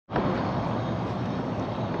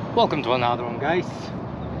Welcome to another one, guys.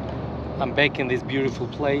 I'm back in this beautiful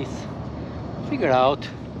place. Figured out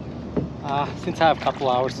since I have a couple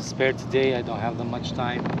hours to spare today, I don't have that much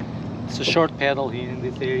time. It's a short paddle here in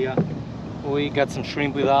this area. We got some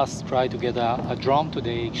shrimp with us, try to get a drum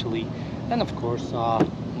today actually, and of course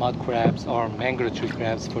mud crabs or mangrove tree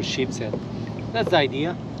crabs for sheepshead. That's the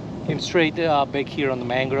idea. Came straight back here on the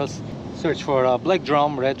mangroves, search for black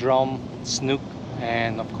drum, red drum, snook,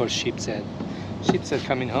 and of course sheepshead. Sheepshead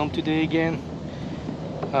coming home today again.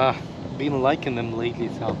 Been liking them lately,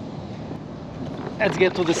 so let's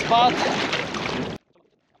get to the spot. We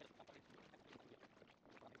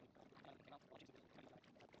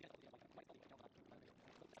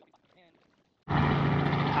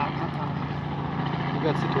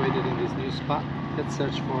got situated in this new spot. Let's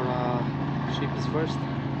search for sheeps first.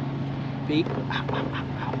 Big.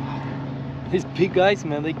 These big guys,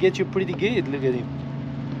 man, they get you pretty good. Look at him.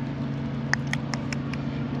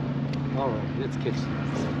 Alright, let's catch them.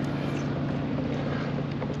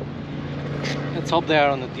 Let's hope they are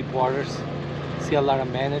on the deep waters. See a lot of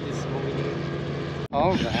manatees moving in.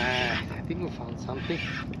 Alright, I think we found something.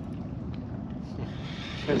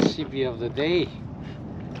 First sheepy of the day.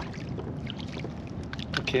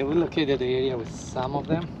 Okay, we located the area with some of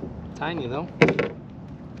them. Tiny though.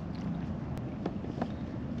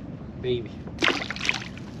 Baby.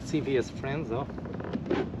 Let's see if he has friends though.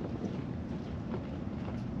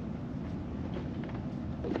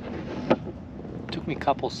 Took me a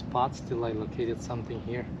couple spots till I located something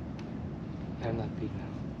here. They're not big now.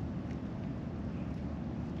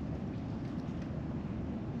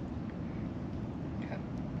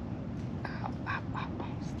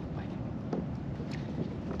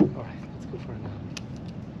 Alright, let's go for another.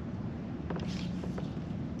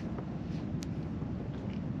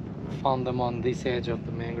 Found them on this edge of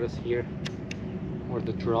the mangroves here, where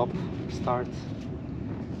the drop starts.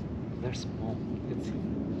 They're small. Let's see.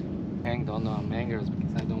 Hanged on mangroves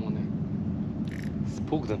because I don't want to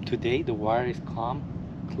spook them. Today the water is calm,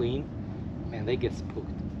 clean, man, they get spooked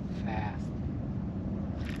fast.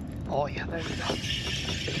 Oh yeah, there we go.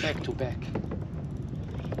 Back to back.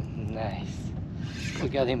 Nice. We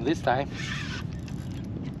got him this time.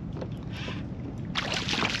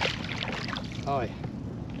 Oh yeah.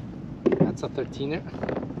 That's a 13er.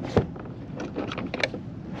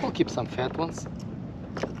 We'll keep some fat ones.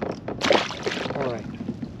 Alright.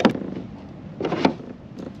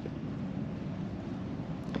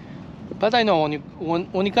 But I know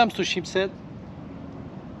when it comes to sheepshead,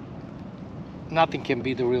 nothing can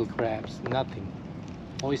beat the real crabs. Nothing.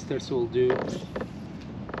 Oysters will do.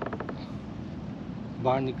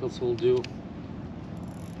 Barnacles will do.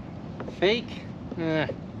 Fake?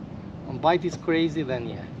 When bite is crazy, then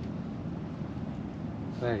yeah.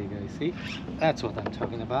 There you go, see? That's what I'm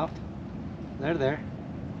talking about. They're there.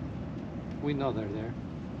 We know they're there.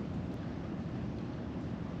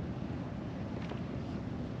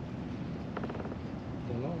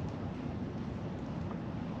 Don't know.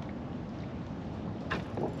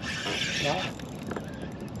 Yeah.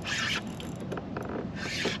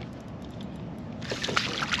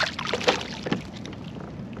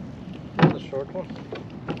 The short one.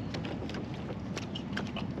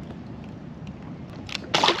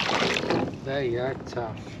 They are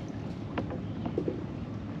tough.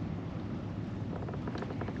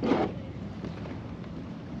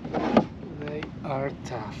 They are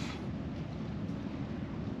tough.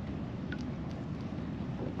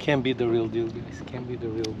 Can be the real deal, guys. Can be the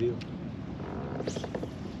real deal.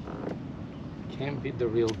 Can be the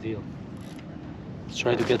real deal. Let's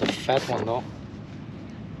try to get a fat one though.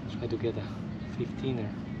 Try to get a 15er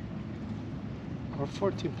or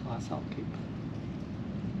 14 plus. I'll keep.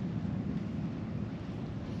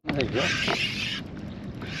 There you go.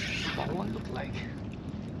 That one looked like.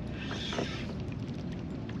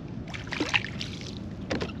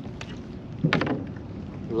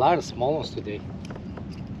 A lot of small ones today.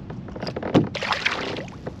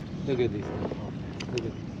 Look at this. Look at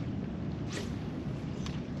this.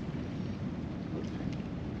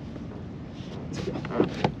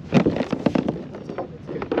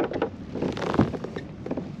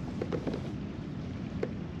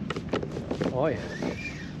 Oh yeah.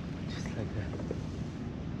 Just like that.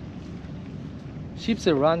 Sheeps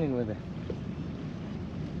are running with it.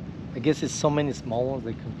 I guess it's so many small ones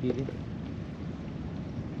they compete in.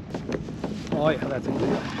 Oh yeah, that's a good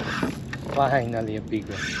one. Finally a big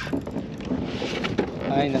one.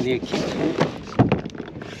 Finally a kick.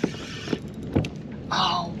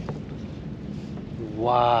 Ow!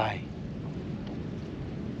 Why?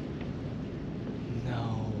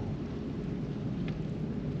 No.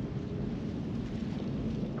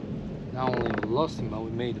 Not only we lost him, but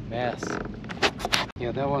we made a mess.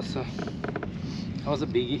 Yeah, that was a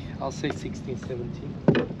biggie. I'll say 16, 17.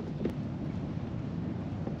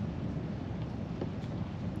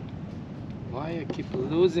 Why I keep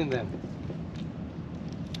losing them?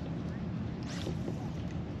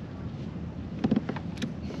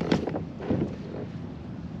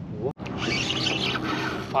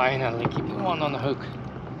 Finally, keeping one on the hook.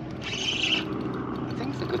 I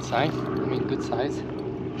think it's a good sign. I mean, good size.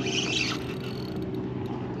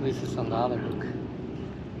 This is another hook.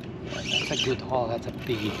 Yeah, that's a good haul. That's a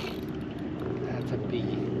biggie. That's a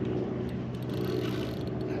biggie.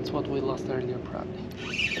 That's what we lost earlier, probably.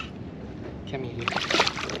 Come here.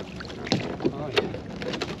 Oh yeah.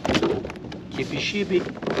 Keepy sheepy.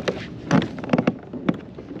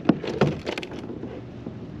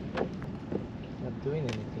 Not doing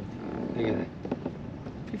anything. Look at that.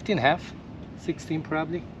 15.5, 16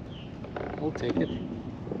 probably. I'll take it.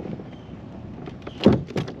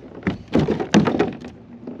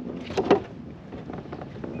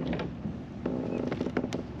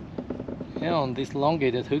 Yeah, on this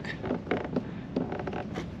elongated hook.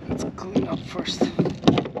 Let's clean up first.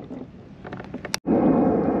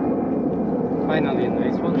 Finally a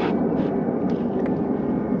nice one.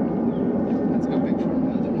 Let's go back for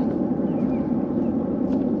another one.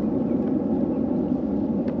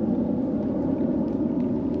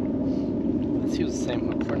 Let's use the same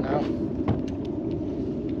hook for now.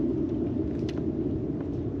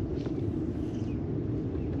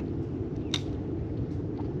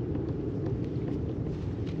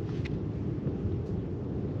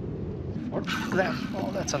 Oh,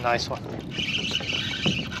 that's a nice one.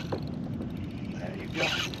 There you go.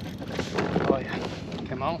 Oh yeah,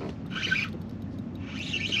 come on.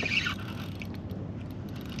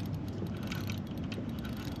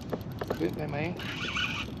 Good, man.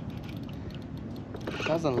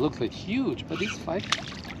 Doesn't look like huge, but it's 5.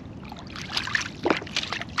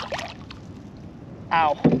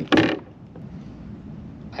 Ow!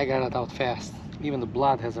 I got it out fast. Even the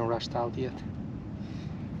blood hasn't rushed out yet.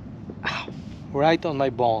 Ow! Right on my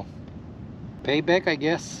bone. Payback, I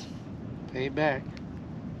guess. Payback.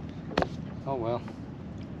 Oh well.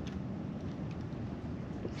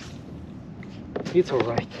 It's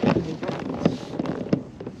alright.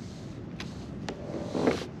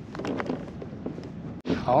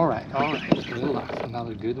 Alright. Relax.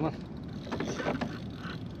 Another good one.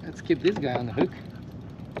 Let's keep this guy on the hook.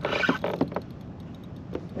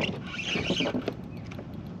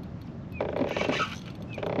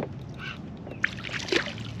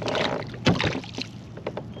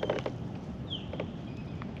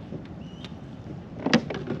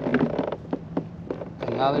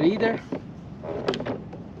 Another eater,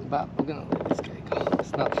 but we're gonna let this guy go.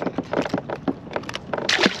 It's not fat.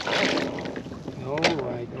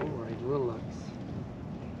 Alright, relax.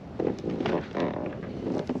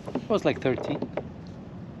 It was like 13.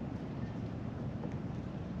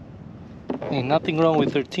 Ain't nothing wrong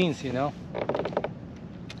with 13s, you know.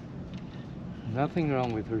 Nothing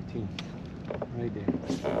wrong with 13s. Right there.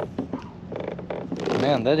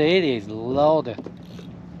 Man, that area is loaded.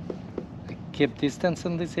 Keep distance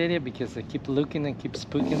in this area because I keep looking and keep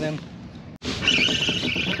spooking them.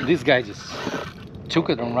 This guy just took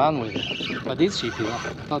it and ran with it. But this sheepy, I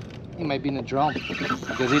thought it might be in a drum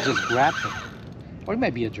because he just grabbed it. Or it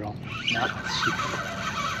might be a drum. No, it's sheepy.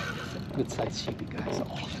 It's a good sized sheepy, guys.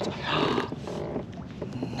 Oh,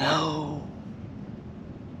 no!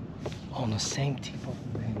 On the same tip of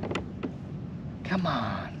the bend. Come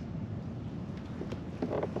on!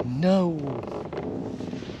 No!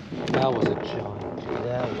 That was a giant.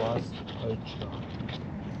 That was a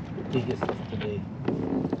giant. Biggest of today.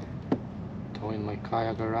 Towing my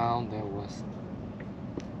kayak around, there was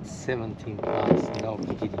 17 plus. No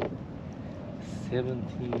kidding.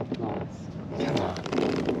 17 plus. Come on.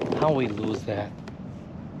 How we lose that?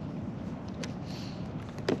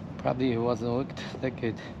 Probably it wasn't hooked that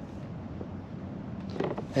good.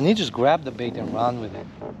 And he just grabbed the bait and ran with it.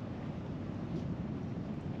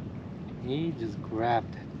 He just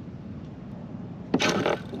grabbed it.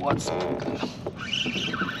 What's okay,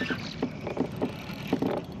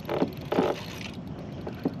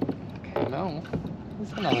 no,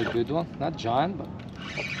 it's another good one. Not giant, but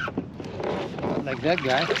not like that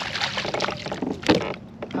guy.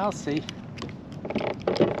 I'll see.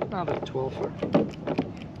 Another 12er.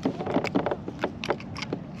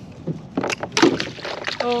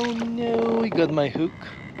 Oh no, he got my hook.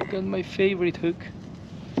 Got my favorite hook.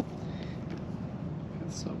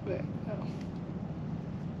 It's so bad now.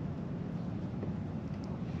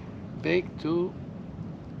 Big 2.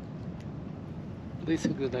 This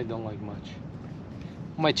is good, I don't like much.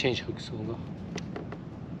 Might change hooks soon though.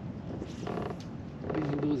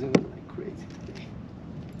 Been losing it like crazy today.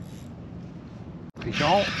 Fish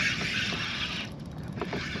on.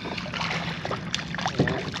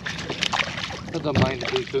 Yeah. I don't mind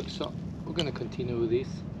the big hook, so we're gonna continue with this.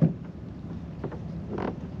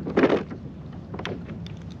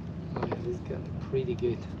 Oh yeah, this got pretty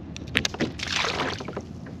good.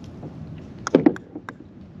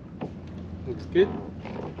 Looks good.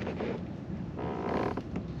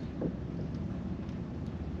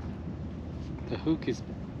 The hook is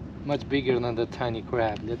much bigger than the tiny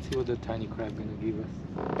crab. Let's see what the tiny crab gonna give us.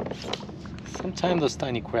 Sometimes those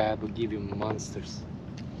tiny crab will give you monsters.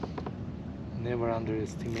 Never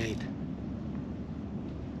underestimate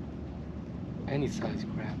any size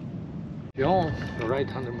crab. John, right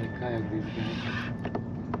under my kayak, this guy.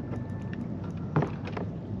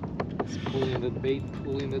 It's pulling that bait,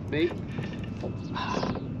 pulling that bait.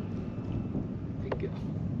 Big go.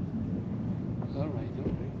 Alright,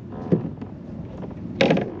 alright.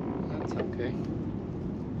 That's okay.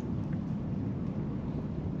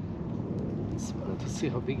 Just wanted to see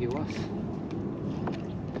how big it was.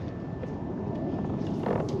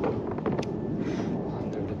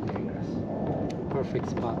 Under the fingers. Perfect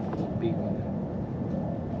spot for the big one.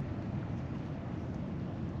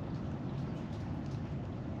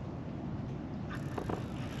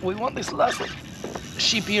 We want this last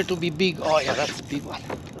sheep here to be big. Oh yeah, that's a big one.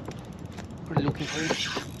 We're looking for it.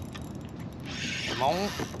 Come on.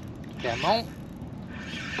 Come on.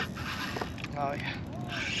 Oh yeah.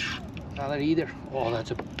 Another either. Oh, that's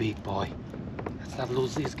a big boy. Let's not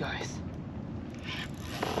lose these guys.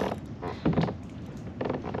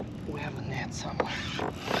 We have a net somewhere.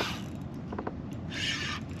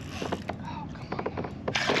 Oh, come on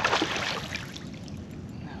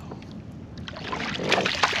now.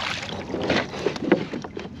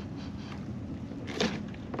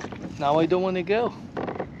 No. Now I don't want to go.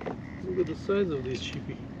 Look at the size of this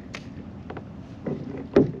sheepy.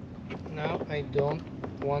 Now I don't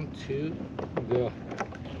want to go.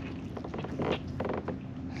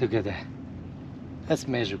 Look at that. Let's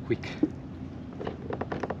measure quick.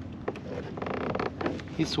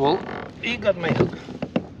 He's swole. He got my hook.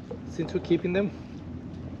 Since we're keeping them,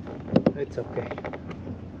 it's okay.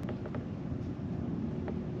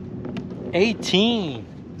 18.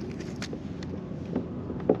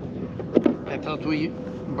 I thought we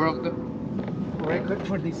broke the record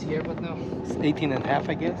for this year, but no, it's 18 and a half,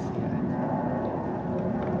 I guess. Yeah.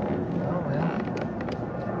 Oh well.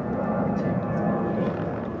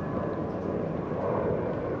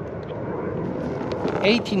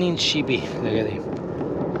 18-inch sheepy. Look at him.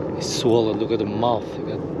 He's swollen. Look at the mouth. He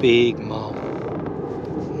got a big mouth.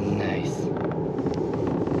 Nice.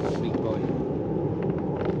 Big boy.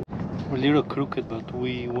 We're a little crooked, but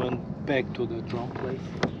we went back to the drum place.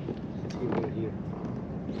 Let's see, we're here.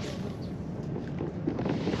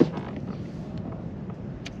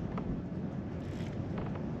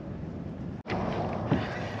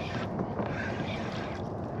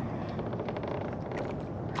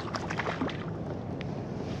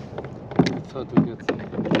 Thought we got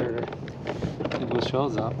something better. It will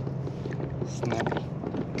shows up. Snappy.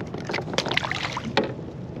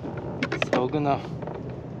 So we're gonna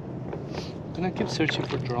keep searching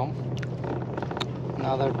for drum.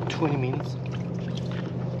 Another 20 minutes.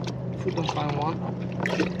 If we don't find one, we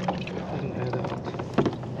can head out.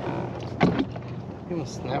 Even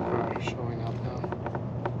snapper are showing up now.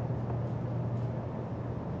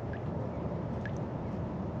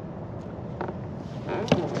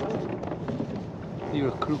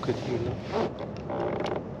 You're crooked here, no?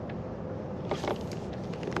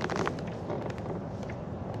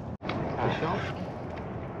 Fish off.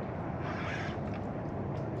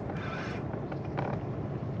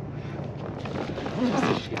 Just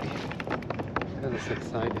a sheep. That is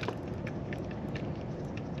excited.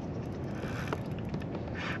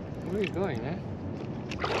 Where are you going, eh?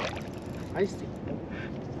 Feisty.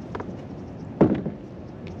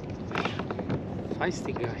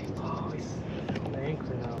 Feisty guy. Oh, he's on the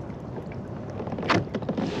anchor now.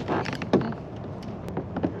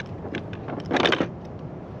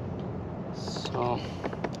 So,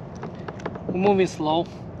 we're moving slow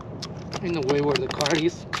in the way where the car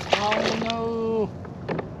is. Oh no!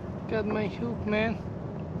 Got my hook, man.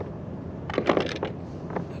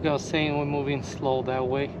 Like I was saying, we're moving slow that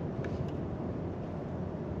way.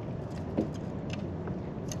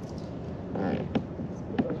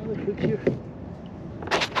 Another hook here.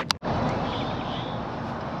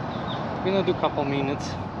 We're gonna do a couple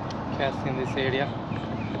minutes casting this area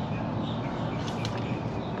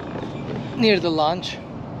near the launch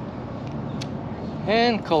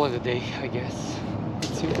and call it a day, I guess.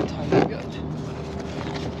 see what time we got.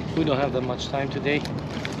 We don't have that much time today.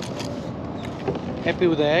 Happy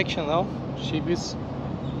with the action though. Sheepies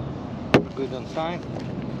good on time.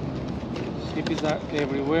 Sheepies are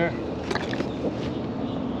everywhere.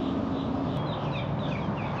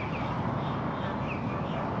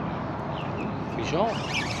 Fish on.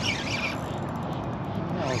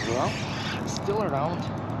 Now it's around. Still around.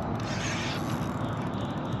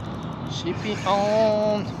 Sheepy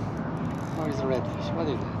on. Where is the redfish? What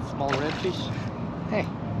is that? Small redfish? Hey,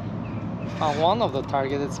 found one of the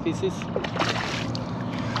targeted species.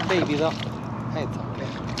 Baby though. It's okay.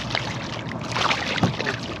 We'll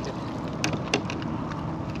take it.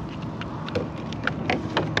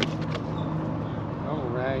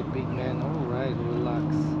 Alright, big man. Alright,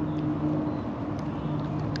 relax.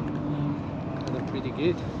 Got him pretty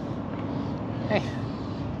good. Hey,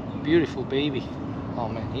 beautiful baby. Oh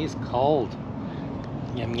man, he's cold.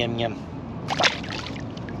 Yum yum yum.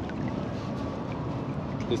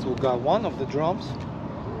 At least we got one of the drums.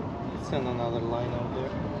 Let's send another line out there.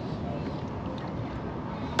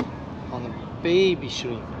 On a baby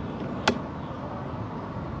shrimp.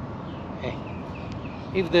 Hey,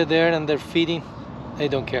 if they're there and they're feeding, they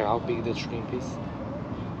don't care how big the shrimp is.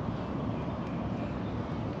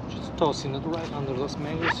 Just tossing it right under those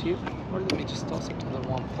mangoes here. Or let me just toss it another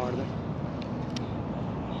one farther.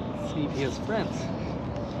 See if he has friends.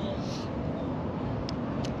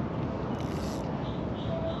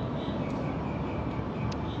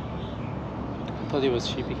 I thought he was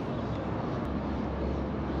sheepy.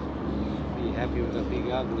 Be happy with the big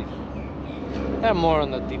ugly. They're more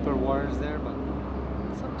on the deeper waters there, but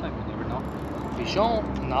sometimes you never know. Fish on,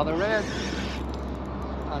 another red.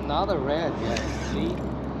 Another red, yes. See?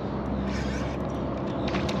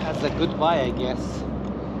 That's a goodbye, I guess.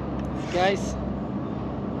 These guys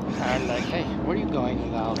are like, hey, where are you going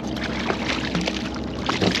without?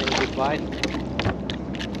 Say goodbye.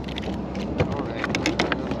 Alright,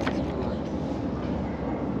 relax.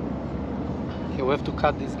 Okay, we have to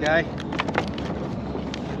cut this guy.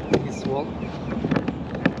 He's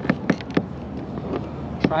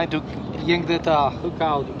trying to yank that hook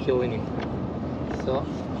out and killing him. So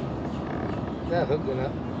that hook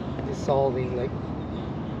gonna dissolve in like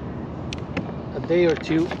a day or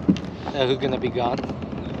two. That hook gonna be gone.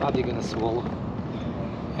 Probably gonna swallow.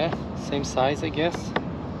 Yeah, same size I guess.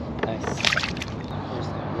 Nice. First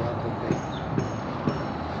time grab the bait.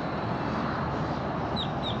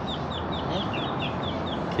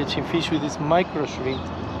 Catching fish with this micro shrimp.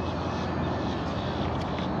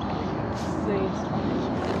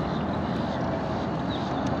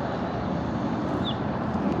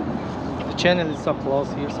 The channel is so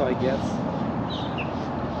close here, so I guess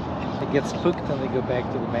they get spooked and they go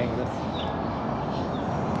back to the mangroves.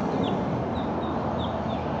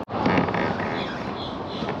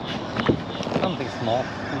 Something small.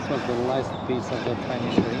 This was the last piece of the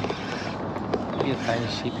tiny shrimp. Maybe a tiny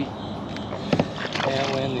sheepy. Yeah,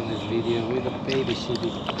 we'll end in this video with a baby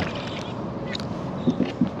sheepy.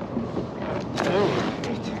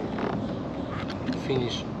 Alright.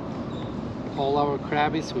 Finish all our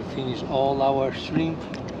crabbies, we finished all our shrimp.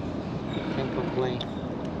 Can't complain.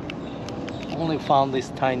 Only found this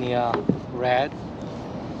tiny red.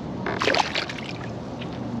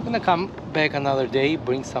 I'm gonna come back another day,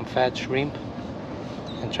 bring some fat shrimp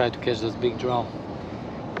and try to catch those big drum.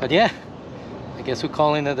 But yeah, I guess we're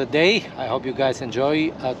calling it a day. I hope you guys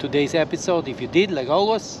enjoy today's episode. If you did, like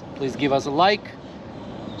always, please give us a like,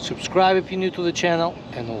 subscribe if you're new to the channel,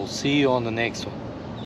 and we'll see you on the next one.